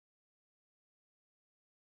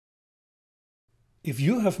If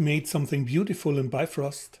you have made something beautiful in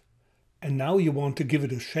Bifrost and now you want to give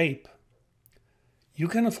it a shape, you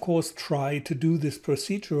can of course try to do this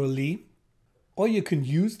procedurally, or you can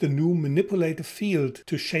use the new Manipulator Field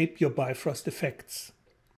to shape your Bifrost effects.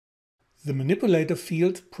 The Manipulator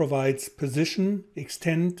Field provides position,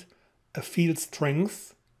 extent, a field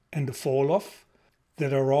strength and a fall-off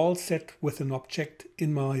that are all set with an object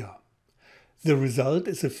in Maya. The result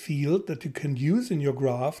is a field that you can use in your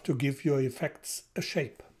graph to give your effects a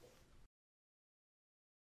shape.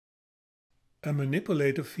 A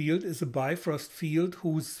manipulator field is a Bifrost field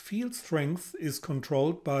whose field strength is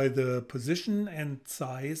controlled by the position and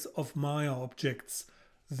size of Maya objects,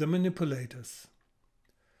 the manipulators.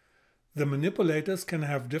 The manipulators can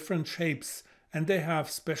have different shapes and they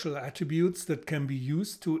have special attributes that can be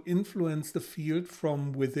used to influence the field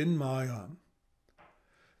from within Maya.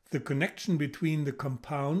 The connection between the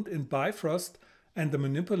compound in Bifrost and the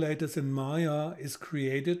manipulators in Maya is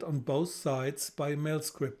created on both sides by mail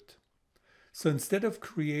script. So instead of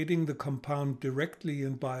creating the compound directly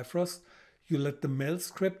in Bifrost, you let the mail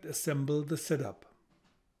script assemble the setup.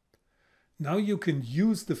 Now you can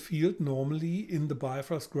use the field normally in the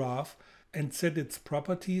Bifrost graph and set its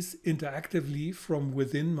properties interactively from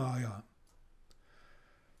within Maya.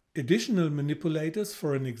 Additional manipulators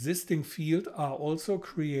for an existing field are also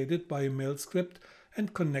created by a mail script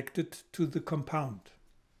and connected to the compound.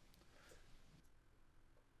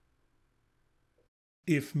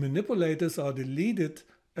 If manipulators are deleted,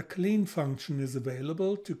 a clean function is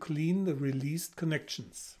available to clean the released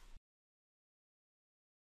connections.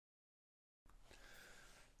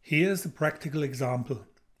 Here's a practical example.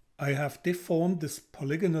 I have deformed this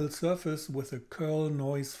polygonal surface with a curl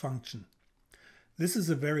noise function. This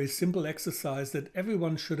is a very simple exercise that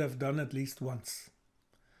everyone should have done at least once.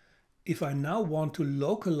 If I now want to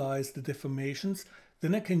localize the deformations,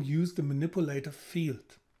 then I can use the manipulator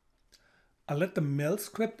field. I let the mail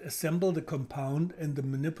script assemble the compound and the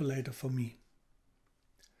manipulator for me.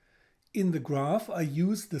 In the graph, I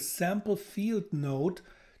use the sample field node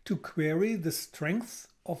to query the strength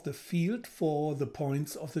of the field for the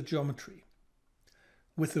points of the geometry.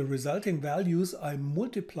 With the resulting values, I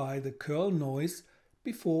multiply the curl noise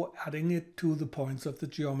before adding it to the points of the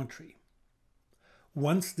geometry.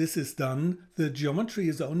 Once this is done, the geometry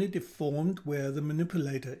is only deformed where the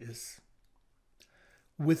manipulator is.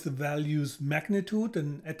 With the values magnitude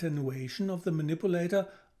and attenuation of the manipulator,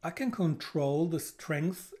 I can control the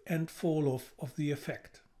strength and fall-off of the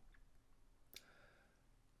effect.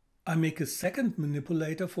 I make a second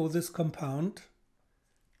manipulator for this compound,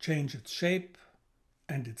 change its shape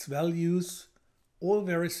and its values, all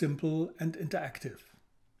very simple and interactive.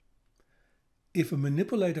 If a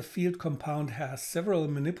manipulator field compound has several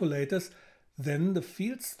manipulators, then the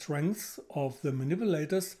field strengths of the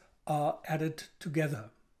manipulators are added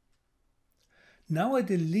together. Now I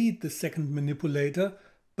delete the second manipulator,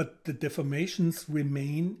 but the deformations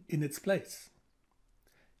remain in its place.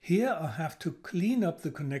 Here I have to clean up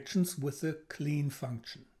the connections with the clean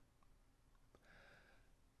function.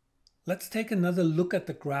 Let's take another look at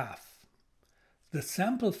the graph. The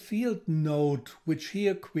sample field node, which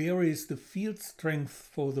here queries the field strength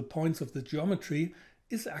for the points of the geometry,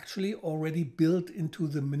 is actually already built into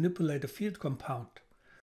the manipulator field compound.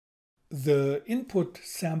 The input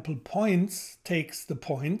sample points takes the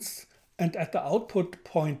points, and at the output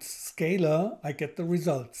point scalar I get the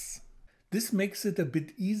results. This makes it a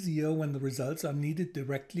bit easier when the results are needed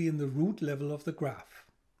directly in the root level of the graph.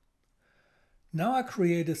 Now I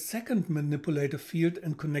create a second manipulator field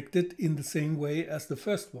and connect it in the same way as the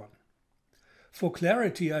first one. For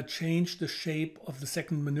clarity, I change the shape of the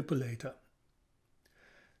second manipulator.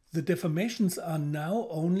 The deformations are now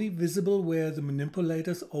only visible where the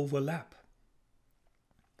manipulators overlap.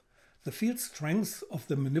 The field strengths of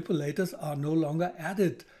the manipulators are no longer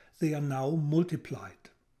added, they are now multiplied.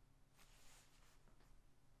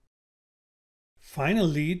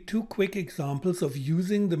 Finally, two quick examples of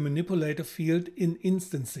using the manipulator field in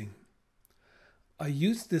instancing. I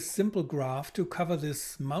use this simple graph to cover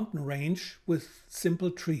this mountain range with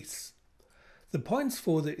simple trees. The points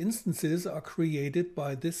for the instances are created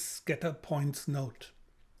by this scatter points node.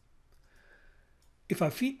 If I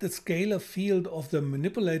feed the scalar field of the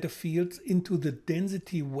manipulator fields into the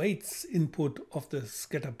density weights input of the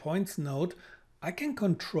scatter points node, I can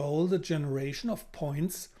control the generation of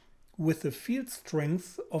points with the field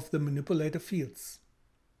strength of the manipulator fields.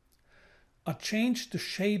 I change the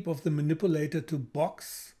shape of the manipulator to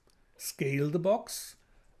box, scale the box,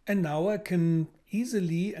 and now I can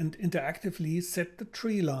easily and interactively set the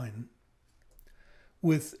tree line.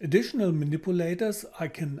 With additional manipulators I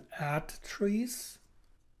can add trees,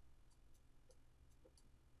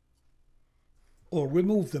 or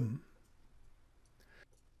remove them.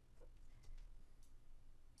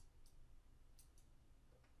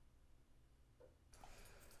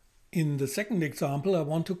 In the second example, I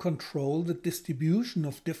want to control the distribution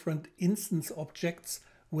of different instance objects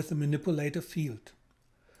with the manipulator field.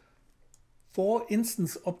 4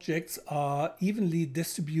 instance objects are evenly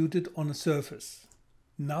distributed on a surface.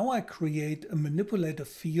 Now I create a manipulator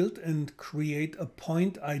field and create a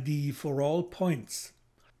point ID for all points.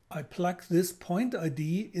 I plug this point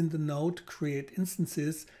ID in the node Create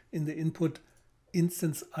Instances in the input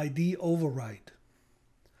Instance ID override.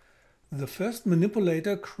 The first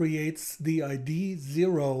manipulator creates the ID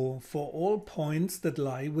 0 for all points that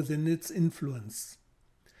lie within its influence.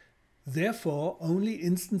 Therefore, only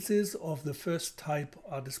instances of the first type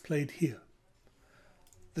are displayed here.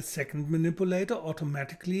 The second manipulator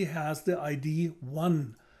automatically has the ID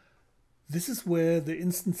 1. This is where the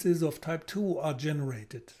instances of type 2 are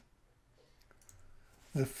generated.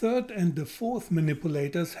 The third and the fourth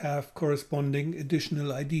manipulators have corresponding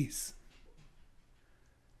additional IDs.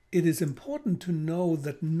 It is important to know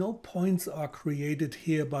that no points are created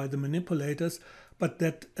here by the manipulators, but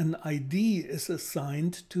that an ID is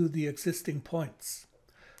assigned to the existing points.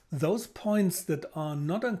 Those points that are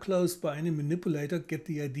not enclosed by any manipulator get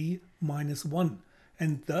the ID -1,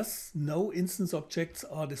 and thus no instance objects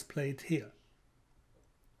are displayed here.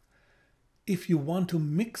 If you want to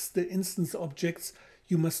mix the instance objects,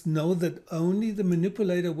 you must know that only the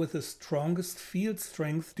manipulator with the strongest field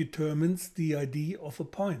strength determines the ID of a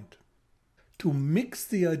point. To mix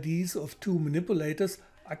the IDs of 2 manipulators,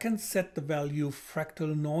 I can set the value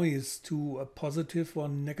fractal noise to a positive or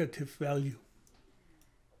negative value.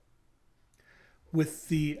 With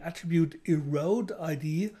the attribute erode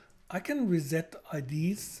ID, I can reset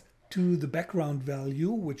IDs to the background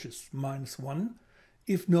value, which is -1,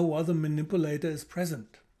 if no other manipulator is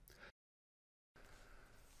present.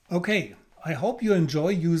 Okay, I hope you enjoy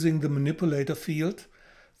using the manipulator field.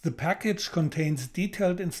 The package contains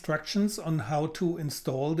detailed instructions on how to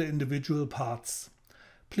install the individual parts.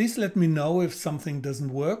 Please let me know if something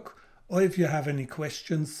doesn't work or if you have any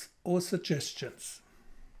questions or suggestions.